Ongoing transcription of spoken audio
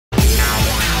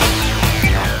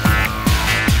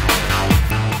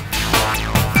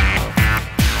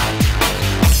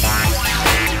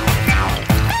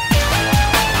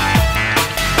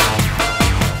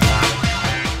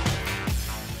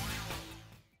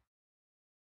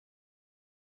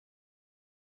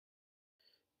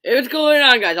Hey, what's going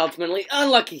on, guys? Ultimately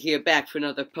Unlucky here, back for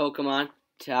another Pokemon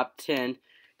Top 10.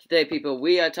 Today, people,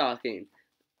 we are talking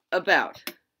about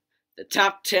the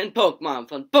top 10 Pokemon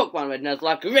from Pokemon Red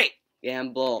Nuzlocke. Great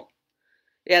Gamble.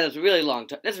 Yeah, that's a really long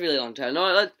time.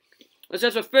 No, let's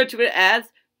just refer to it as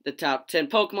the top 10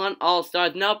 Pokemon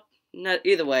All-Stars. Nope, not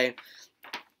either way.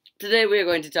 Today, we are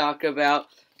going to talk about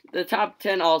the top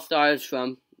 10 All-Stars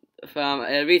from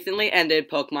recently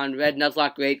ended Pokemon Red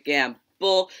Nuzlocke Great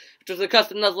Gamble, which was a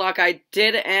custom Nuzlocke I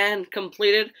did and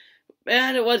completed,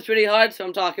 and it was pretty hard, so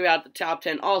I'm talking about the top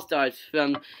 10 All-Stars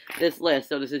from this list.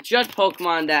 So this is just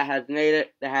Pokemon that has made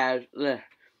it,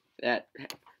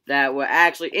 that were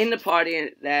actually in the party,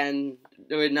 and then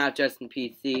they were not just in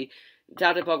PC. The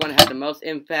top 10 Pokemon that had the most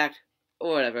impact,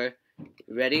 or whatever.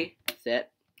 Ready,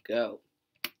 set, go.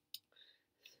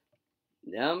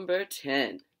 Number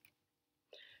 10.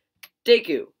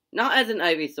 Deku, not as an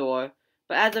Ivysaur,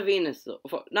 but as a Venusaur.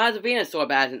 Not as a Venusaur,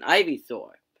 but as an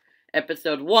Ivysaur.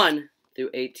 Episode 1 through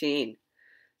 18.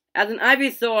 As an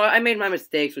Ivysaur, I made my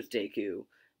mistakes with Deku,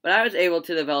 but I was able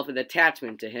to develop an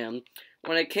attachment to him.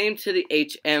 When it came to the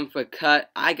HM for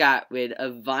cut, I got rid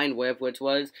of Vine Whip, which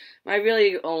was my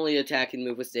really only attacking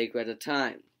move with Deku at the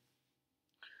time.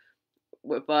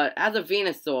 But as a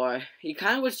Venusaur, he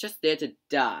kind of was just there to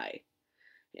die.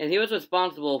 And he was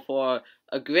responsible for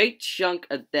a great chunk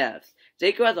of deaths.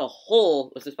 Deku as a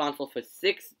whole was responsible for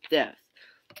 6 deaths.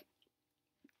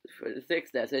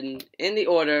 In the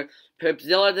order: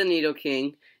 Perpzilla the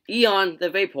Nidoking, Eon the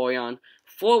Vaporeon,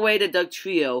 Four-Way the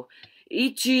Dugtrio,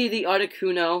 Ichi the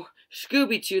Articuno,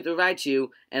 Scooby-Choo the Raichu,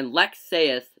 and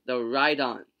Lexaeus the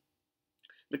Rhydon.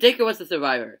 But Deku was the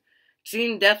survivor.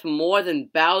 Seeing death more than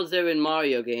Bowser in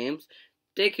Mario games,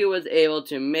 Deku was able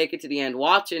to make it to the end,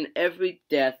 watching every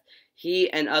death he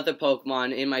and other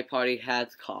Pokemon in my party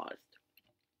has caused.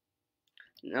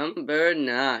 Number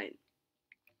 9.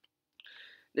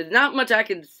 There's not much I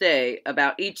can say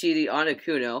about Ichi the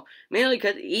Articuno, mainly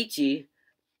because Ichi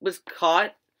was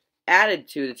caught, added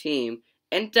to the team,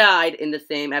 and died in the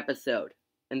same episode.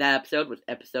 And that episode was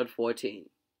episode 14.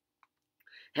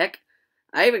 Heck,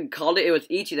 I even called it was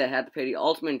Ichi that had to pay the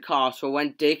ultimate cost for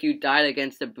when Deku died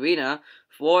against Sabrina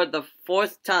for the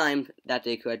 4th time that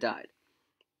Deku had died.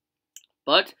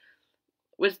 But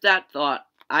with that thought,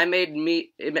 that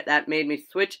made me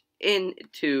switch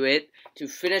into it to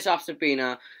finish off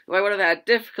Sabrina, who I would have had a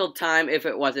difficult time if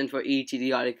it wasn't for Ichi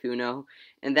the Articuno,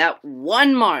 and that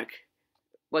one mark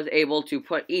was able to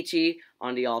put Ichi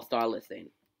on the All-Star listing.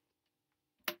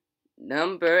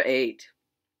 Number 8.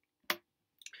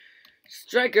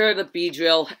 Striker the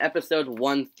Beedrill, episode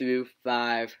 1 through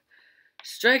 5.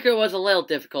 Striker was a little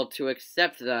difficult to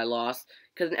accept that I lost,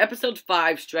 because in episode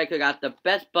 5, Striker got the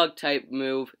best bug-type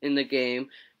move in the game,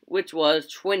 which was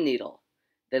Twin Needle.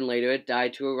 Then later it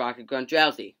died to a Rocket Grunt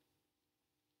Drowsy.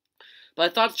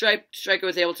 But I thought Striker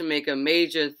was able to be a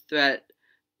major threat,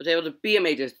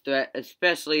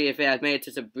 especially if it had made it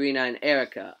to Sabrina and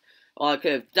Erica, while it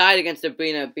could have died against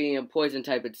Sabrina being a poison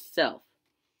type itself.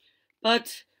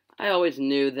 But I always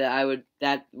knew that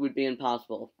that would be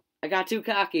impossible. I got too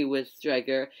cocky with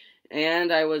Striker,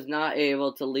 and I was not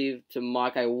able to leave the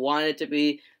mark I wanted to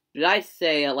be, but I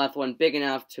say I left one big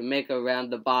enough to make around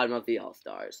the bottom of the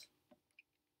All-Stars.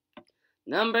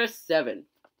 Number 7.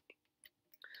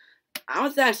 I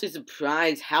was actually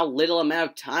surprised how little amount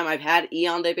of time I've had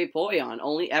Eon the Vaporeon,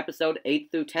 only episode 8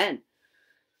 through 10.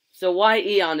 So why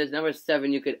Eon is number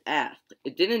 7, you could ask.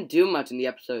 It didn't do much in the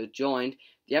episode it joined,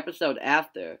 the episode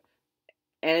after,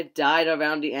 and it died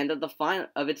around the end of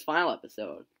its final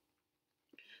episode.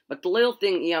 But the little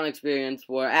thing Eon experienced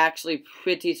were actually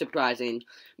pretty surprising.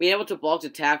 Being able to bulk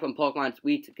attack when Pokemon's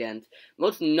weak against,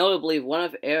 most notably one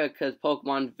of Erica's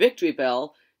Pokemon, Victory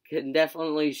Bell, can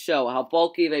definitely show how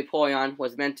bulky Vaporeon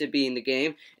was meant to be in the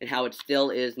game and how it still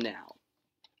is now.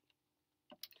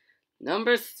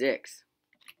 Number 6.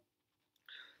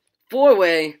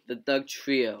 Four-Way the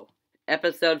Dugtrio,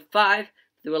 episode 5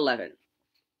 through 11.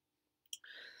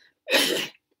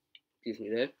 Excuse me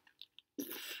there.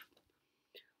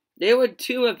 There were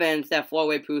 2 events that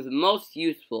Four-Way proved most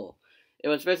useful. It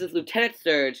was versus Lieutenant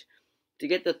Surge to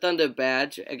get the Thunder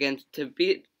Badge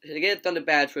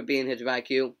for being his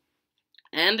Raikou,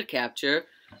 and to capture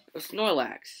a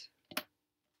Snorlax.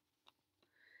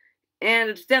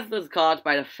 And its death was caused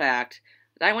by the fact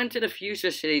that I went to the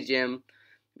Fuchsia City Gym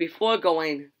before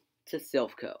going to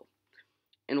Silphco.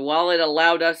 And while it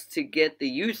allowed us to get the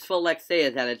useful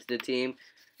Lexaeus added to the team,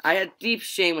 I had deep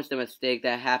shame with the mistake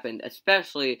that happened,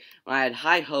 especially when I had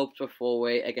high hopes for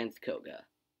Four-Way against Koga.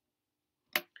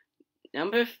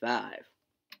 Number 5.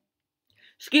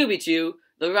 Scooby-Choo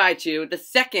the Raichu, the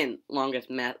second longest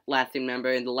lasting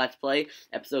member in the Let's Play,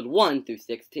 episode 1 through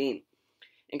 16.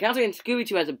 Encountering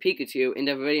Scooby-Doo as a Pikachu in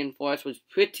the Viridian Forest was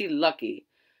pretty lucky,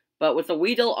 but with the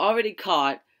Weedle already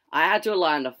caught, I had to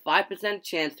rely on the 5%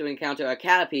 chance to encounter a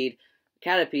Caterpie,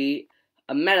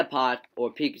 a Metapod,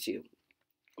 or Pikachu.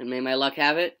 And may my luck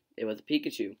have it, it was a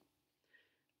Pikachu.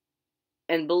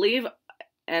 And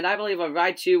I believe a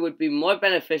Raichu would be more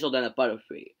beneficial than a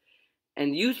Butterfree.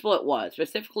 And useful it was,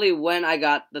 specifically when I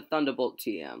got the Thunderbolt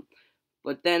TM.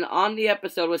 But then on the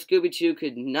episode where Scooby-Doo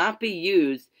could not be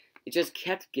used, it just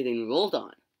kept getting rolled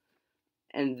on.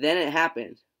 And then it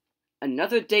happened.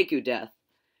 Another Deku death.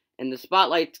 And the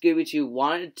spotlight Scooby-Doo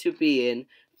wanted to be in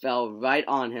fell right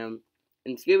on him.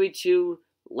 And Scooby-Doo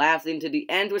lasting to the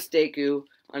end with Deku,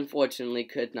 unfortunately,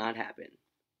 could not happen.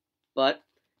 But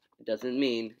it doesn't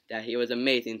mean that he was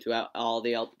amazing throughout all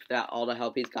the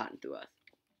help he's gotten to us.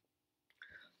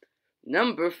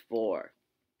 Number 4.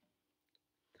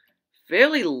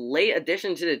 Fairly late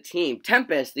addition to the team,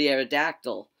 Tempest the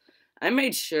Aerodactyl. I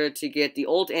made sure to get the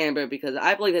old Amber because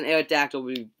I believe an Aerodactyl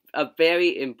would be a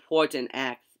very important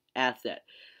asset.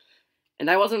 And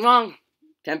I wasn't wrong.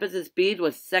 Tempest's speed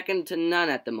was second to none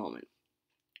at the moment.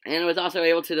 And was also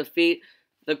able to defeat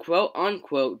the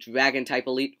quote-unquote Dragon-type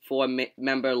Elite Four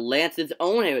member Lance's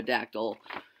own Aerodactyl,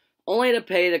 only to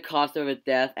pay the cost of his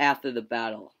death after the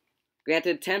battle.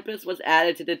 Granted, Tempest was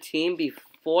added to the team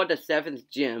before the 7th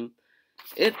gym.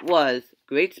 It was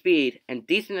great speed and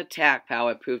decent attack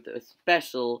power proved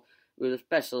especially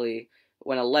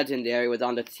when a legendary was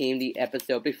on the team the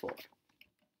episode before.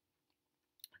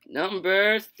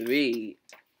 Number 3.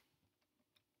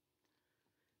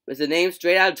 With the name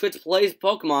straight out of Twitch Plays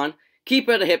Pokemon,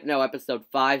 Keeper the Hypno, episode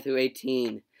 5 through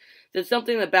 18. There's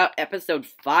something about episode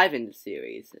 5 in the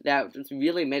series that just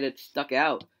really made it stuck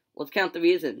out. Let's count the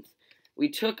reasons. We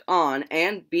took on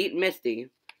and beat Misty.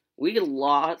 We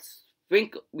lost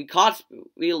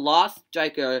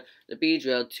Striker the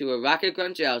Beedrill to a Rocket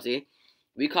Grunchowsy.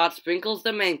 We caught Sprinkles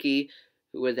the Mankey,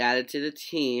 who was added to the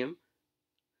team.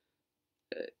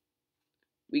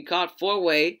 We caught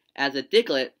Four-Way as a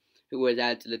Diglett, who was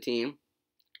added to the team.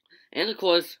 And of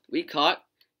course, we caught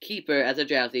Keeper as a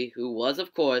Drowsy, who was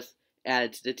of course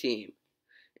added to the team.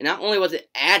 And not only was it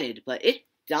added, but it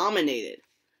dominated.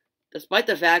 Despite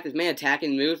the fact his main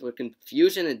attacking moves were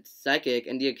Confusion and Psychic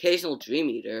and the occasional Dream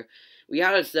Eater, we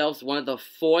had ourselves one of the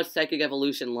 4 Psychic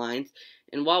Evolution lines,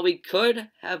 and while we could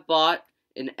have bought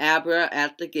an Abra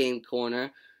at the game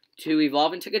corner to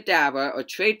evolve into Kadabra or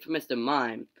trade for Mr.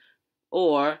 Mime,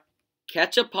 or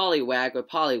catch a Poliwag or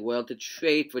Poliwhirl to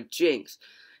trade for Jinx,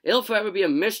 it'll forever be a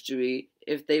mystery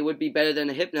if they would be better than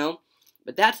a Hypno,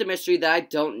 but that's a mystery that I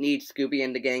don't need Scooby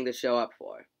and the gang to show up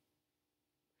for.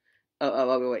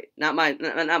 Wait, not my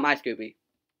Scooby.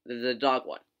 The dog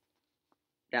one.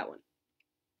 That one.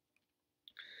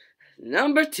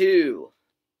 Number 2.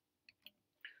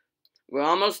 We're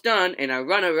almost done, and our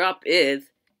runner-up is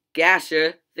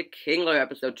Gasher the Kingler,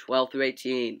 episode 12 through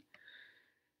 18.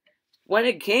 When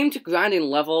it came to grinding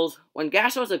levels, when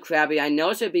Gasher was a Krabby, I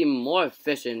noticed it would be more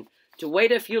efficient to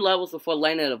wait a few levels before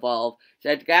letting it evolve, so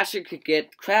that Gasher could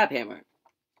get Crabhammer.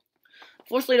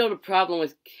 Fortunately, though, the problem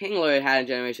with Kingler it had in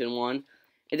Generation 1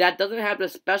 is that it doesn't have the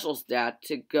special stat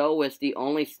to go with the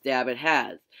only stab it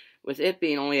has, with it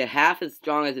being only a half as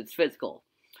strong as its physical.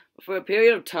 For a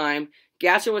period of time,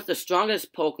 Gasher was the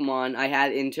strongest Pokemon I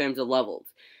had in terms of levels,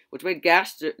 which made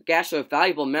Gasher a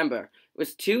valuable member,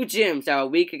 with 2 gyms that were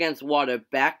weak against water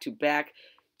back-to-back,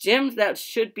 gyms that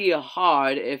should be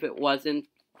hard if it was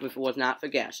not for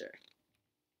Gasher.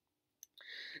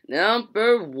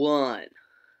 Number 1.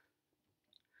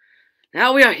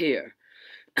 Now we are here,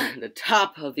 the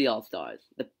top of the All-Stars,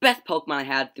 the best Pokemon I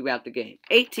had throughout the game.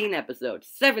 18 episodes,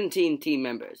 17 team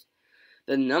members.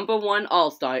 The number 1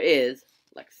 All-Star is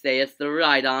Lexaeus the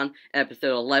Rhydon,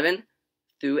 episode 11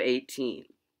 through 18.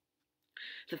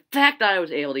 The fact that I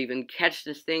was able to even catch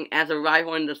this thing as a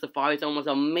Rhyhorn in the Safari Zone was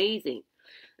amazing.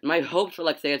 And my hopes for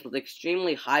Lexaeus was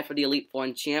extremely high for the Elite Four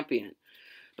and Champion.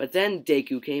 But then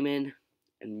Deku came in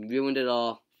and ruined it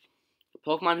all. The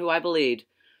Pokemon who I believed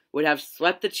would have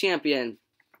swept the champion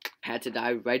had to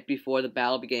die right before the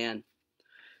battle began.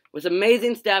 With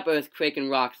amazing Stab Earthquake and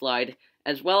Rock Slide,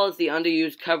 as well as the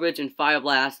underused coverage and Fire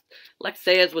Blast,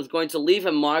 Lexaeus was going to leave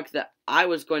a mark that I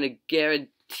was going to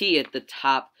guarantee at the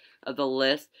top of the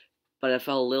list, but I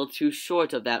fell a little too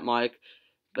short of that mark.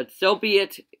 But so be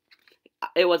it.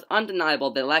 It was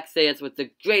undeniable that Lexaeus was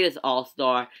the greatest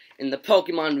All-Star in the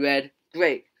Pokemon Red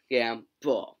Great Game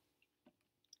Ball.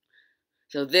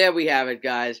 So there we have it,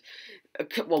 guys.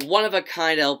 Well,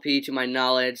 one-of-a-kind LP to my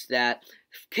knowledge that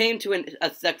came to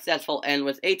a successful end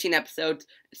with 18 episodes,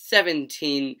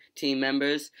 17 team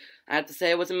members. I have to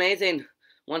say it was amazing.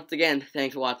 Once again,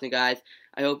 thanks for watching, guys.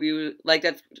 I hope you like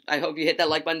that. I hope you hit that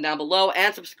like button down below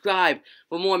and subscribe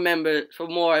for more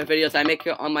videos I make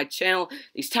here on my channel.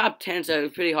 These top 10s are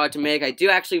pretty hard to make. I do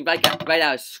actually write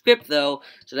out a script though,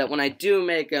 so that when I do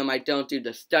make them, I don't do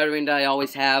the stuttering that I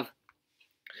always have.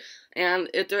 And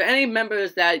if there are any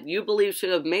members that you believe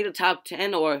should have made the top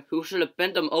 10 or who should have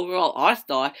been the overall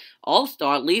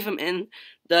all-star, leave them in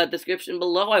the description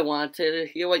below. I want to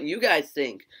hear what you guys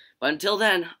think. But until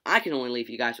then, I can only leave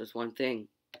you guys with one thing.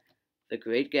 The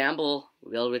Great Gamble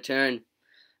will return.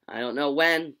 I don't know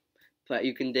when, but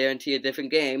you can guarantee a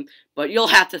different game. But you'll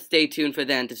have to stay tuned for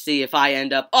then to see if I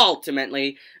end up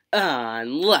ultimately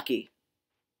unlucky.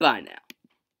 Bye now.